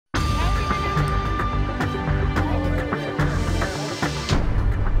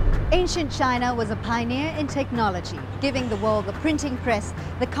Ancient China was a pioneer in technology, giving the world the printing press,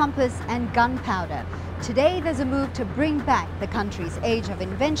 the compass and gunpowder. Today there's a move to bring back the country's age of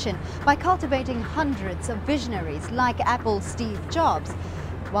invention by cultivating hundreds of visionaries like Apple's Steve Jobs.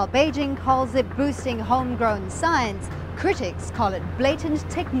 While Beijing calls it boosting homegrown science, critics call it blatant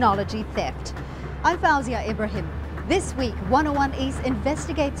technology theft. I'm Fauzia Ibrahim. This week, 101 East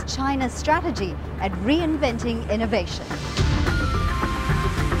investigates China's strategy at reinventing innovation.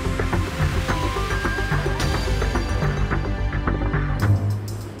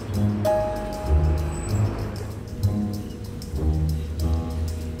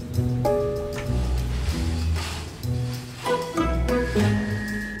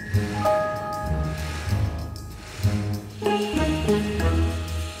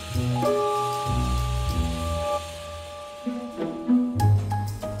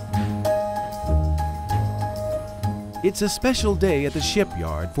 It's a special day at the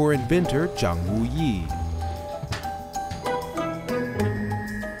shipyard for inventor Zhang Wuyi.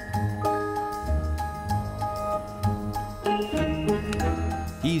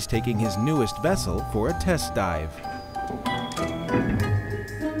 He's taking his newest vessel for a test dive.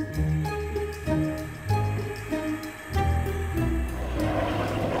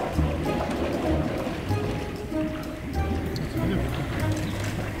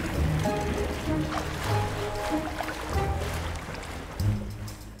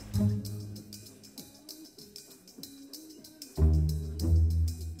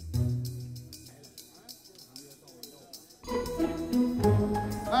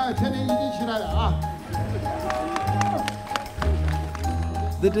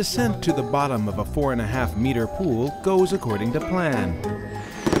 The descent to the bottom of a 4.5-meter pool goes according to plan.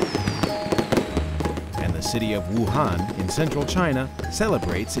 And the city of Wuhan in central China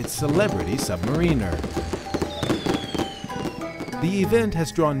celebrates its celebrity submariner. The event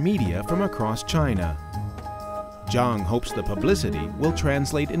has drawn media from across China. Zhang hopes the publicity will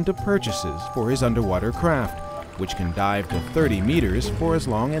translate into purchases for his underwater craft, which can dive to 30 meters for as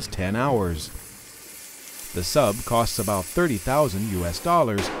long as 10 hours. The sub costs about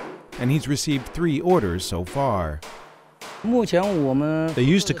 $30,000, and he's received 3 orders so far. They're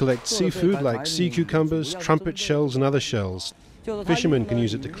used to collect seafood like sea cucumbers, trumpet shells and other shells. Fishermen can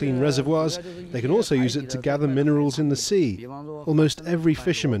use it to clean reservoirs. They can also use it to gather minerals in the sea. Almost every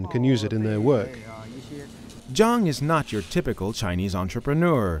fisherman can use it in their work. Zhang is not your typical Chinese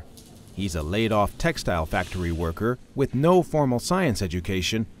entrepreneur. He's a laid-off textile factory worker with no formal science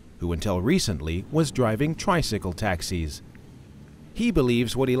education who until recently was driving tricycle taxis. He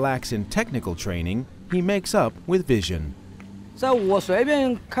believes what he lacks in technical training, he makes up with vision.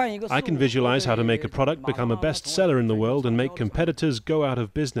 I can visualize how to make a product become a bestseller in the world and make competitors go out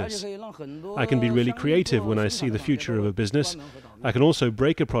of business. I can be really creative when I see the future of a business. I can also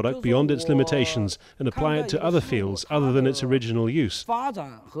break a product beyond its limitations and apply it to other fields other than its original use.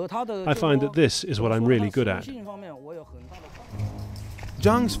 I find that this is what I'm really good at.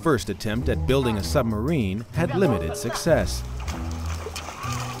 Zhang's first attempt at building a submarine had limited success.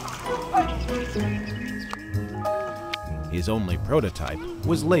 His only prototype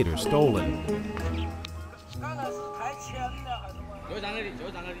was later stolen.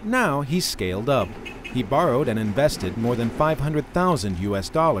 Now he's scaled up. He borrowed and invested more than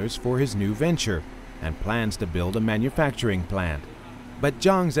 $500,000 for his new venture and plans to build a manufacturing plant. But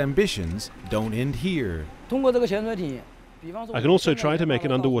Zhang's ambitions don't end here. I can also try to make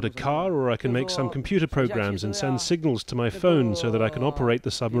an underwater car, or I can make some computer programs and send signals to my phone so that I can operate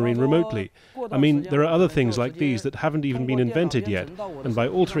the submarine remotely. I mean, there are other things like these that haven't even been invented yet, and by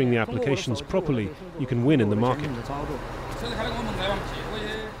altering the applications properly, you can win in the market.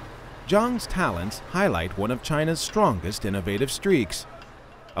 Zhang's talents highlight one of China's strongest innovative streaks,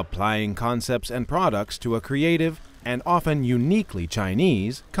 applying concepts and products to a creative and often uniquely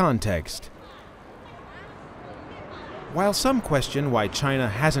Chinese context. While some question why China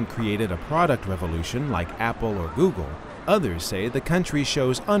hasn't created a product revolution like Apple or Google, others say the country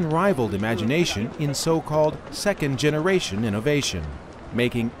shows unrivaled imagination in so-called second-generation innovation,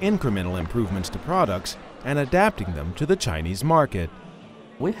 making incremental improvements to products and adapting them to the Chinese market.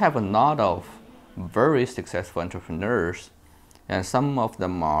 We have a lot of very successful entrepreneurs, and some of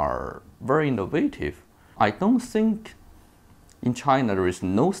them are very innovative. I don't think in China there is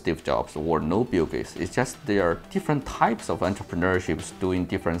no Steve Jobs or no Bill Gates. It's just there are different types of entrepreneurships doing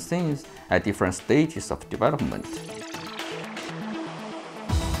different things at different stages of development.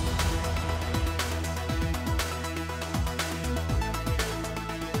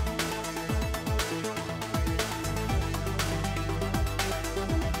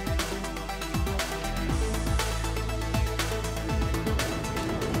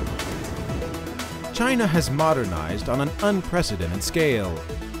 China has modernized on an unprecedented scale.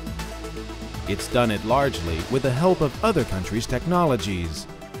 It's done it largely with the help of other countries' technologies.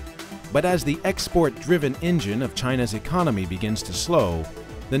 But as the export-driven engine of China's economy begins to slow,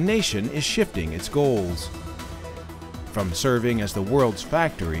 the nation is shifting its goals. From serving as the world's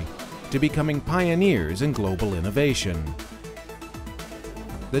factory to becoming pioneers in global innovation.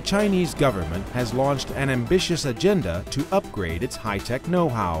 The Chinese government has launched an ambitious agenda to upgrade its high-tech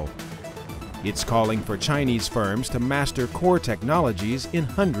know-how. It's calling for Chinese firms to master core technologies in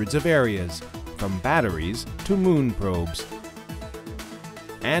hundreds of areas, from batteries to moon probes,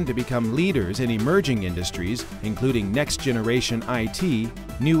 and to become leaders in emerging industries including next-generation IT,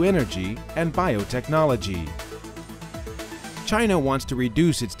 new energy, and biotechnology. China wants to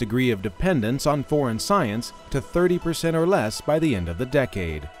reduce its degree of dependence on foreign science to 30% or less by the end of the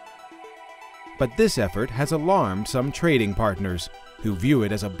decade. But this effort has alarmed some trading partners, who view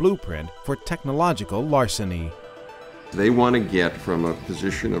it as a blueprint for technological larceny. They want to get from a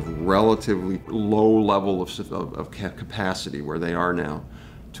position of relatively low level of capacity, where they are now,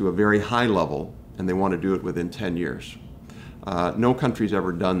 to a very high level, and they want to do it within 10 years. No country's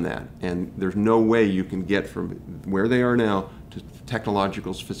ever done that, and there's no way you can get from where they are now to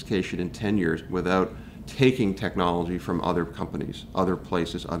technological sophistication in 10 years without taking technology from other companies, other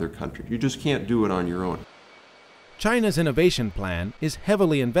places, other countries. You just can't do it on your own. China's innovation plan is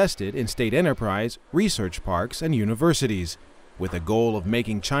heavily invested in state enterprise, research parks, and universities, with a goal of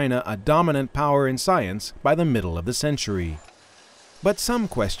making China a dominant power in science by the middle of the century. But some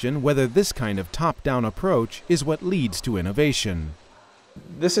question whether this kind of top-down approach is what leads to innovation.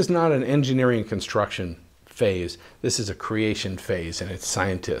 This is not an engineering and construction phase. This is a creation phase, and it's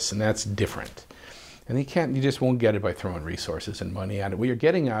scientists, and that's different. And you just won't get it by throwing resources and money at it. What you're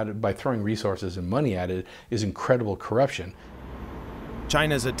getting at it by throwing resources and money at it is incredible corruption.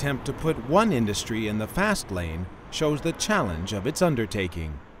 China's attempt to put one industry in the fast lane shows the challenge of its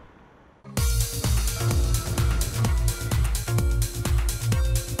undertaking.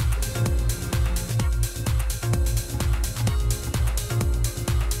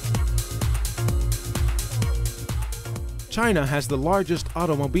 China has the largest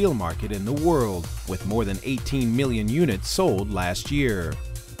automobile market in the world, with more than 18 million units sold last year.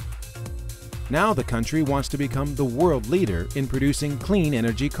 Now the country wants to become the world leader in producing clean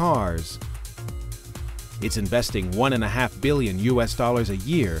energy cars. It's investing $1.5 billion a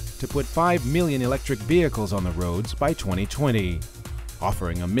year to put 5 million electric vehicles on the roads by 2020,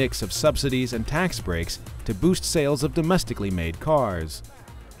 offering a mix of subsidies and tax breaks to boost sales of domestically made cars.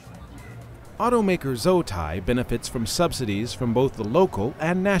 Automaker Zotye benefits from subsidies from both the local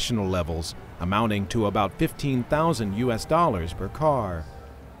and national levels, amounting to about $15,000 per car.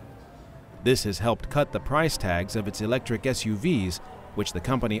 This has helped cut the price tags of its electric SUVs, which the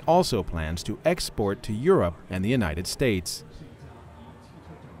company also plans to export to Europe and the United States.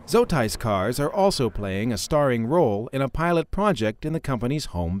 Zotye's cars are also playing a starring role in a pilot project in the company's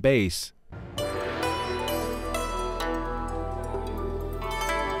home base.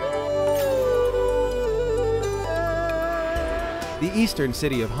 The eastern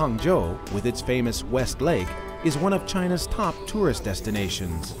city of Hangzhou, with its famous West Lake, is one of China's top tourist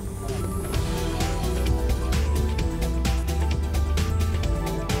destinations.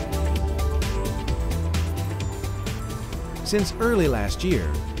 Since early last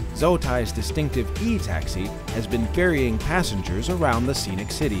year, Zotye's distinctive e-taxi has been ferrying passengers around the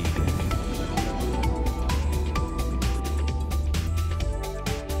scenic city.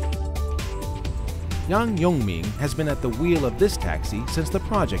 Yang Yongming has been at the wheel of this taxi since the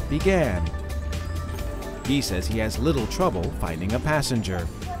project began. He says he has little trouble finding a passenger.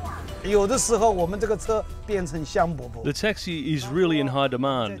 The taxi is really in high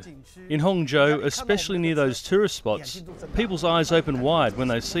demand. In Hangzhou, especially near those tourist spots, people's eyes open wide when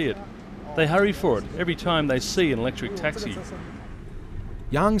they see it. They hurry for it every time they see an electric taxi.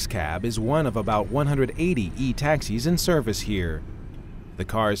 Yang's cab is one of about 180 e-taxis in service here. The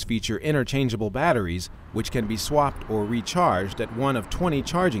cars feature interchangeable batteries, which can be swapped or recharged at one of 20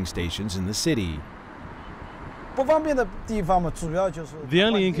 charging stations in the city. The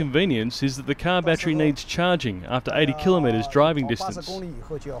only inconvenience is that the car battery needs charging after 80 kilometres driving distance.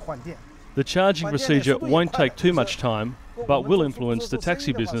 The charging procedure won't take too much time, but will influence the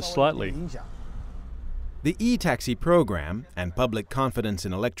taxi business slightly. The e-taxi program and public confidence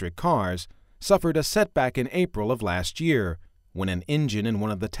in electric cars suffered a setback in April of last year, when an engine in one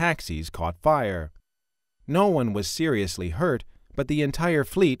of the taxis caught fire. No one was seriously hurt, but the entire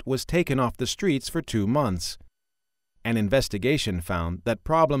fleet was taken off the streets for 2 months. An investigation found that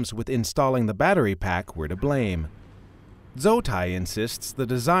problems with installing the battery pack were to blame. Zotye insists the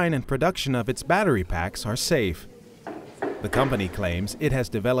design and production of its battery packs are safe. The company claims it has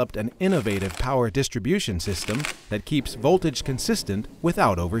developed an innovative power distribution system that keeps voltage consistent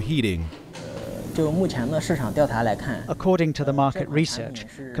without overheating. According to the market research,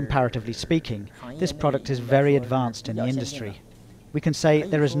 comparatively speaking, this product is very advanced in the industry. We can say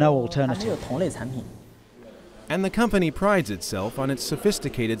there is no alternative. And the company prides itself on its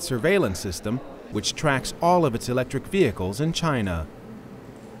sophisticated surveillance system, which tracks all of its electric vehicles in China.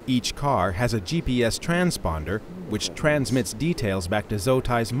 Each car has a GPS transponder, which transmits details back to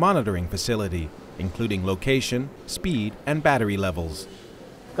Zotye's monitoring facility, including location, speed, and battery levels.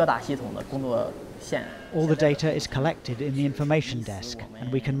 All the data is collected in the information desk,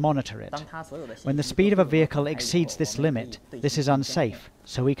 and we can monitor it. When the speed of a vehicle exceeds this limit, this is unsafe,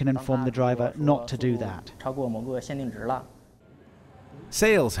 so we can inform the driver not to do that.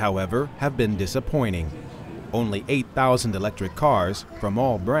 Sales, however, have been disappointing. Only 8,000 electric cars from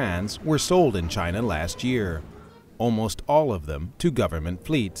all brands were sold in China last year, almost all of them to government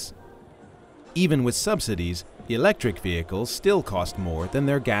fleets. Even with subsidies, electric vehicles still cost more than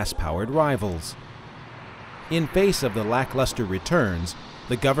their gas-powered rivals. In face of the lackluster returns,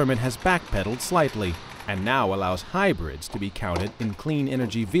 the government has backpedaled slightly and now allows hybrids to be counted in clean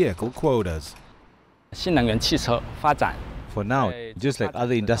energy vehicle quotas. For now, just like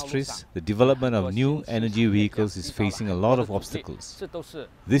other industries, the development of new energy vehicles is facing a lot of obstacles.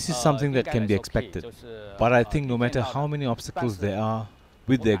 This is something that can be expected. But I think no matter how many obstacles there are,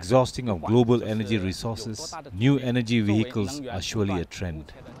 with the exhausting of global energy resources, new energy vehicles are surely a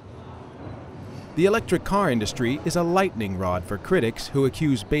trend. The electric car industry is a lightning rod for critics who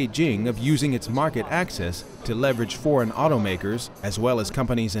accuse Beijing of using its market access to leverage foreign automakers, as well as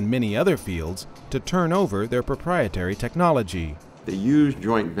companies in many other fields, to turn over their proprietary technology. They use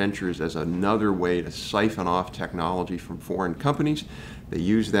joint ventures as another way to siphon off technology from foreign companies. They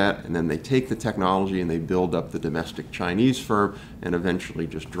use that, and then they take the technology and they build up the domestic Chinese firm and eventually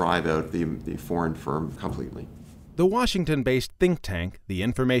just drive out the foreign firm completely. The Washington-based think tank, the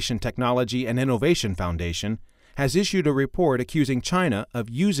Information Technology and Innovation Foundation, has issued a report accusing China of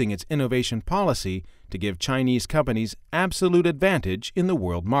using its innovation policy to give Chinese companies absolute advantage in the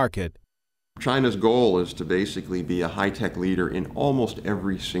world market. China's goal is to basically be a high-tech leader in almost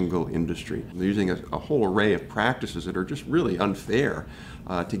every single industry. They're using a whole array of practices that are just really unfair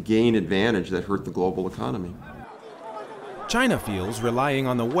to gain advantage that hurt the global economy. China feels relying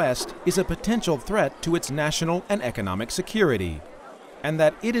on the West is a potential threat to its national and economic security, and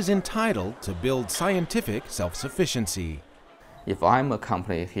that it is entitled to build scientific self-sufficiency. If I'm a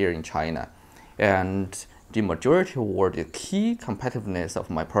company here in China, and the majority or the key competitiveness of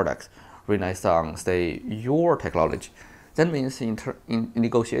my products relies on, say, your technology, that means in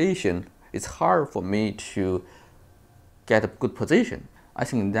negotiation, it's hard for me to get a good position. I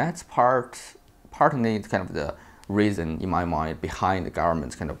think that's partly kind of the reason in my mind behind the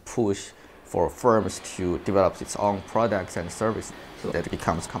government's kind of push for firms to develop its own products and services so that it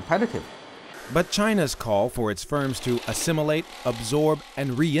becomes competitive. But China's call for its firms to assimilate, absorb,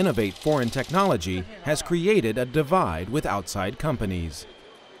 and re-innovate foreign technology has created a divide with outside companies.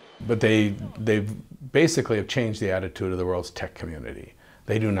 But they basically have changed the attitude of the world's tech community.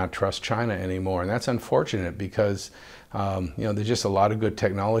 They do not trust China anymore, and that's unfortunate because there's just a lot of good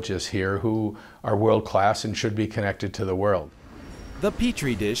technologists here who are world-class and should be connected to the world. The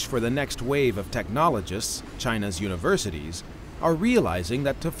petri dish for the next wave of technologists, China's universities, are realizing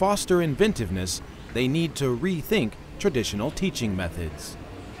that to foster inventiveness, they need to rethink traditional teaching methods.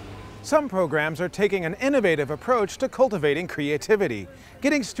 Some programs are taking an innovative approach to cultivating creativity,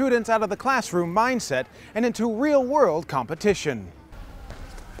 getting students out of the classroom mindset and into real-world competition.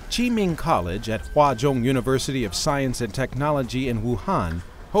 Qiming College at Huazhong University of Science and Technology in Wuhan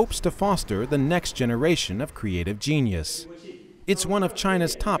hopes to foster the next generation of creative genius. It's one of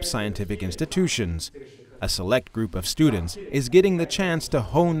China's top scientific institutions. A select group of students is getting the chance to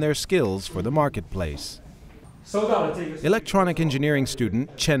hone their skills for the marketplace. Electronic engineering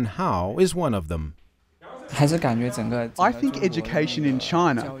student Chen Hao is one of them. I think education in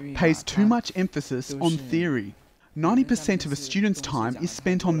China pays too much emphasis on theory. 90% of a student's time is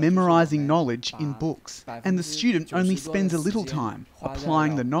spent on memorizing knowledge in books, and the student only spends a little time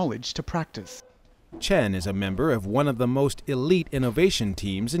applying the knowledge to practice. Chen is a member of one of the most elite innovation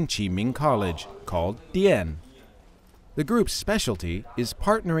teams in Qiming College, called Dian. The group's specialty is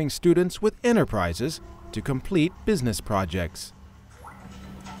partnering students with enterprises to complete business projects.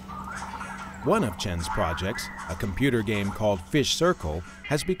 One of Chen's projects, a computer game called Fish Circle,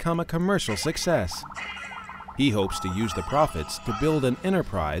 has become a commercial success. He hopes to use the profits to build an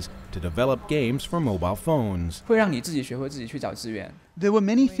enterprise to develop games for mobile phones. There were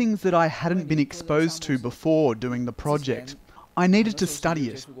many things that I hadn't been exposed to before doing the project. I needed to study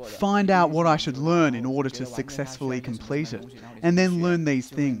it, find out what I should learn in order to successfully complete it, and then learn these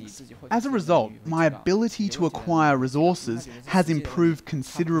things. As a result, my ability to acquire resources has improved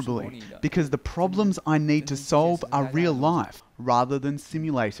considerably because the problems I need to solve are real life rather than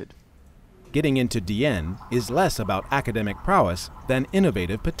simulated. Getting into DN is less about academic prowess than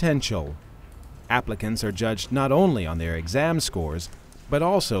innovative potential. Applicants are judged not only on their exam scores, but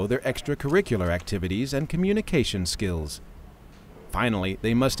also their extracurricular activities and communication skills. Finally,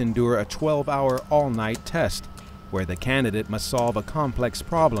 they must endure a 12-hour all-night test, where the candidate must solve a complex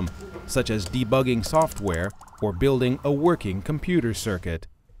problem, such as debugging software or building a working computer circuit.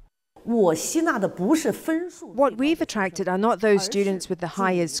 What we've attracted are not those students with the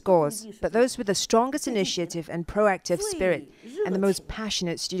highest scores, but those with the strongest initiative and proactive spirit, and the most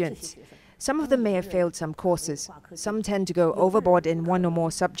passionate students. Some of them may have failed some courses. Some tend to go overboard in one or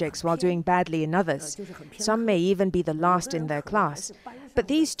more subjects while doing badly in others. Some may even be the last in their class. But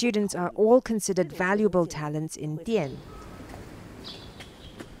these students are all considered valuable talents in Dian.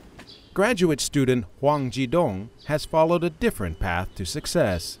 Graduate student Huang Jidong has followed a different path to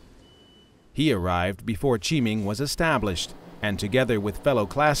success. He arrived before Qiming was established, and together with fellow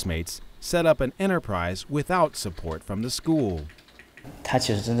classmates, set up an enterprise without support from the school.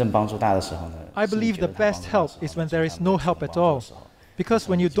 I believe the best help is when there is no help at all. Because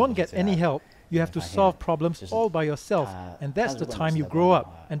when you don't get any help, you have to solve problems all by yourself, and that's the time you grow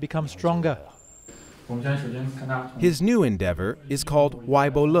up and become stronger. His new endeavor is called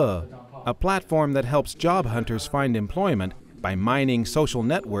Weibole, a platform that helps job hunters find employment by mining social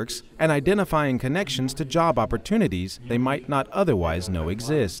networks and identifying connections to job opportunities they might not otherwise know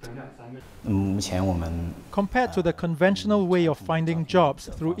exist. Compared to the conventional way of finding jobs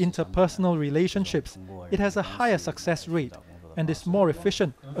through interpersonal relationships, it has a higher success rate and is more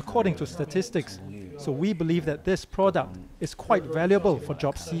efficient according to statistics. So we believe that this product is quite valuable for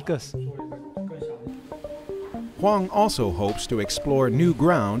job seekers. Huang also hopes to explore new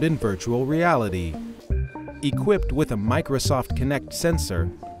ground in virtual reality. Equipped with a Microsoft Kinect sensor,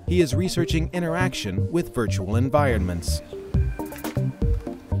 he is researching interaction with virtual environments.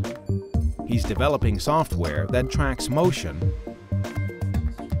 He's developing software that tracks motion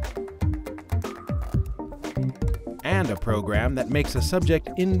and a program that makes a subject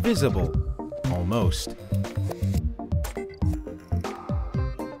invisible, almost.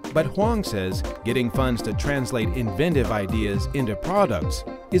 But Huang says getting funds to translate inventive ideas into products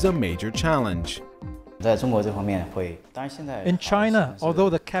is a major challenge. In China, although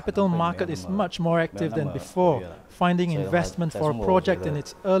the capital market is much more active than before, finding investment for a project in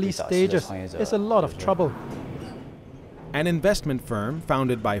its early stages is a lot of trouble. An investment firm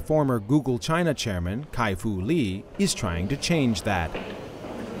founded by former Google China chairman Kai-Fu Lee is trying to change that.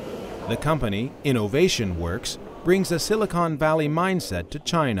 The company, Innovation Works, brings a Silicon Valley mindset to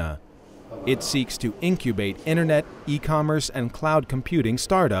China. It seeks to incubate internet, e-commerce, and cloud computing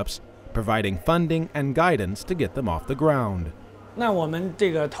startups, providing funding and guidance to get them off the ground. When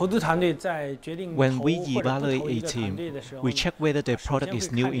we evaluate a team, we check whether their product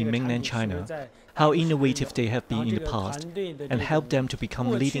is new in mainland China, how innovative they have been in the past, and help them to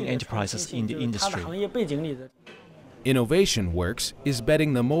become leading enterprises in the industry. Innovation Works is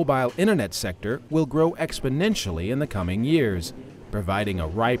betting the mobile internet sector will grow exponentially in the coming years, providing a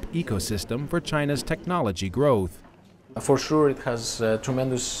ripe ecosystem for China's technology growth. For sure, it has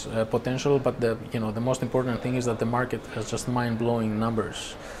tremendous potential, but the most important thing is that the market has just mind-blowing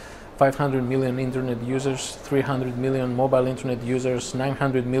numbers. 500 million internet users, 300 million mobile internet users,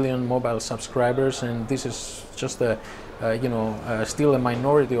 900 million mobile subscribers, and this is just still a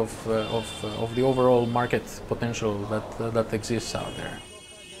minority of the overall market potential that exists out there.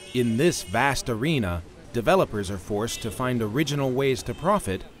 In this vast arena, developers are forced to find original ways to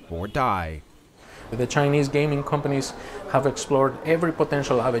profit or die. The Chinese gaming companies have explored every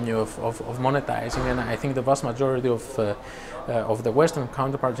potential avenue of monetizing, and I think the vast majority of the Western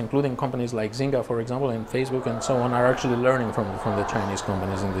counterparts, including companies like Zynga, for example, and Facebook and so on, are actually learning from the Chinese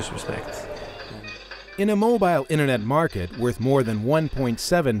companies in this respect. In a mobile internet market worth more than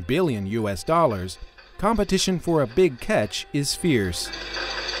 $1.7 billion, competition for a big catch is fierce.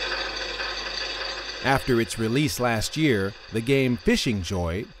 After its release last year, the game Fishing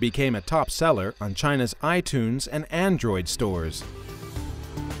Joy became a top seller on China's iTunes and Android stores.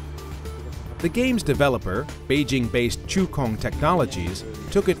 The game's developer, Beijing-based Chukong Technologies,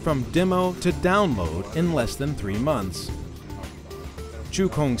 took it from demo to download in less than 3 months.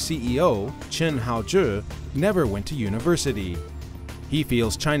 Chukong CEO Chen Haozhi never went to university. He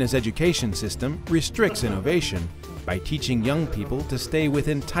feels China's education system restricts innovation by teaching young people to stay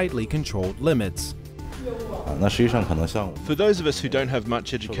within tightly controlled limits. For those of us who don't have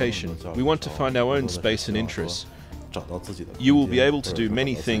much education, we want to find our own space and interests. You will be able to do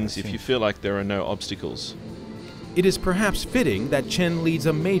many things if you feel like there are no obstacles. It is perhaps fitting that Chen leads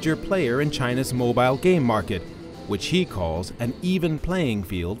a major player in China's mobile game market, which he calls an even playing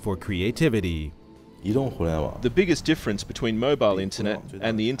field for creativity. The biggest difference between mobile internet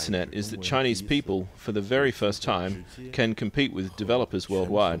and the internet is that Chinese people, for the very first time, can compete with developers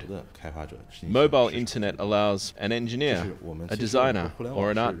worldwide. Mobile internet allows an engineer, a designer,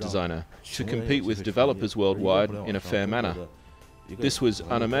 or an art designer to compete with developers worldwide in a fair manner. This was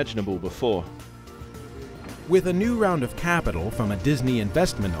unimaginable before. With a new round of capital from a Disney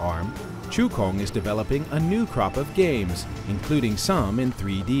investment arm, Chukong is developing a new crop of games, including some in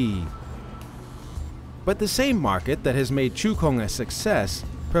 3D. But the same market that has made Chukong a success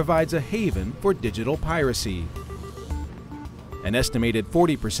provides a haven for digital piracy. An estimated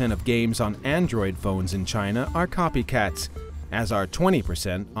 40% of games on Android phones in China are copycats, as are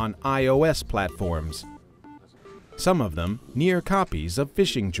 20% on iOS platforms. Some of them near copies of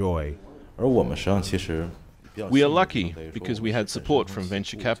Fishing Joy. We are lucky because we had support from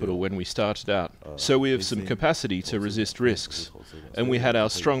venture capital when we started out, so we have some capacity to resist risks, and we had our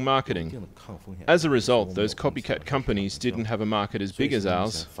strong marketing. As a result, those copycat companies didn't have a market as big as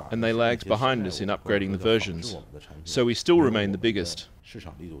ours, and they lagged behind us in upgrading the versions, so we still remain the biggest.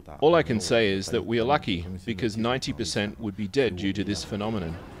 All I can say is that we are lucky because 90% would be dead due to this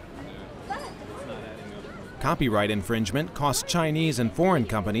phenomenon. Copyright infringement costs Chinese and foreign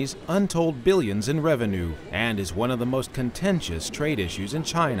companies untold billions in revenue and is one of the most contentious trade issues in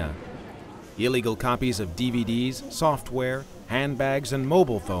China. Illegal copies of DVDs, software, handbags, and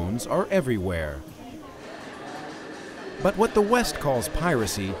mobile phones are everywhere. But what the West calls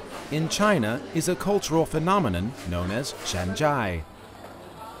piracy, in China is a cultural phenomenon known as shanzhai.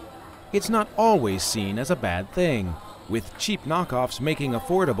 It's not always seen as a bad thing, with cheap knockoffs making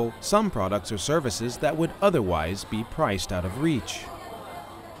affordable some products or services that would otherwise be priced out of reach.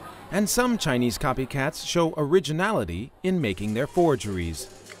 And some Chinese copycats show originality in making their forgeries.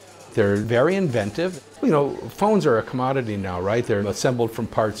 They're very inventive. You know, phones are a commodity now, right? They're assembled from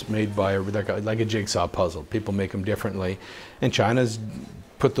parts made by like a jigsaw puzzle. People make them differently. And China's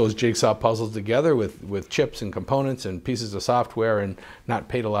put those jigsaw puzzles together with chips and components and pieces of software and not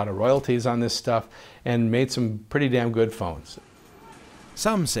paid a lot of royalties on this stuff and made some pretty damn good phones.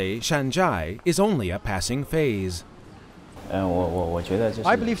 Some say shanzhai is only a passing phase.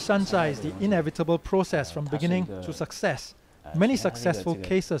 I believe shanzhai is the inevitable process from beginning to success. Many successful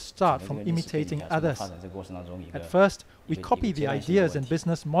cases start from imitating others. At first, we copy the ideas and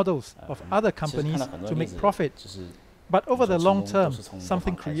business models of other companies to make profit. But over the long term,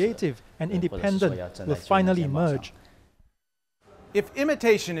 something creative and independent will finally emerge. If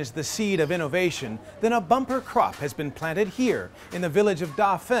imitation is the seed of innovation, then a bumper crop has been planted here in the village of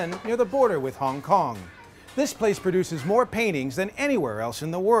Dafen near the border with Hong Kong. This place produces more paintings than anywhere else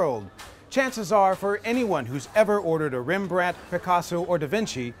in the world. Chances are, for anyone who's ever ordered a Rembrandt, Picasso, or Da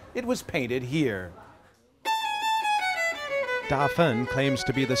Vinci, it was painted here. Dafen claims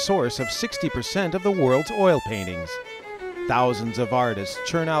to be the source of 60% of the world's oil paintings. Thousands of artists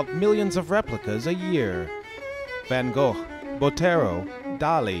churn out millions of replicas a year. Van Gogh, Botero,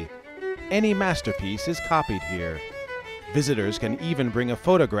 Dali. Any masterpiece is copied here. Visitors can even bring a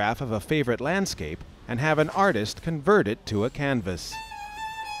photograph of a favorite landscape and have an artist convert it to a canvas.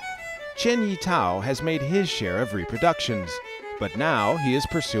 Chen Yitao has made his share of reproductions, but now he is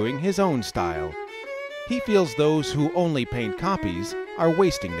pursuing his own style. He feels those who only paint copies are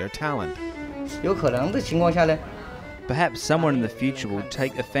wasting their talent. Perhaps someone in the future will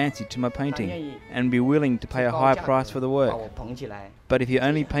take a fancy to my painting and be willing to pay a high price for the work. But if you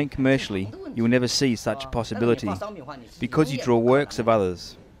only paint commercially, you will never see such a possibility, because you draw works of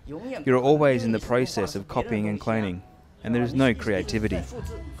others. You are always in the process of copying and cloning, and there is no creativity.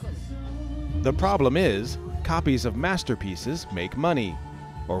 The problem is, copies of masterpieces make money.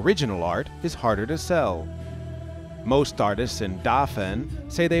 Original art is harder to sell. Most artists in Dafen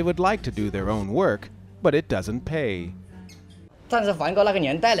say they would like to do their own work, but it doesn't pay.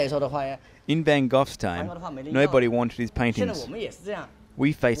 In Van Gogh's time, nobody wanted his paintings.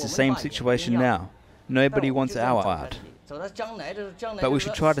 We face the same situation now. Nobody wants our art. But we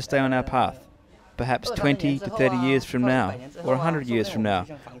should try to stay on our path. Perhaps 20 to 30 years from now, or 100 years from now,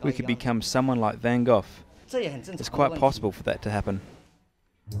 we could become someone like Van Gogh. It's quite possible for that to happen.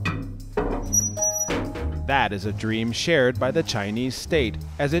 That is a dream shared by the Chinese state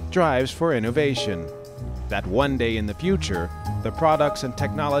as it drives for innovation. that one day in the future, the products and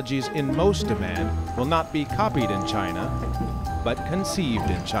technologies in most demand will not be copied in China, but conceived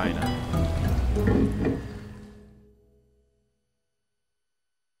in China.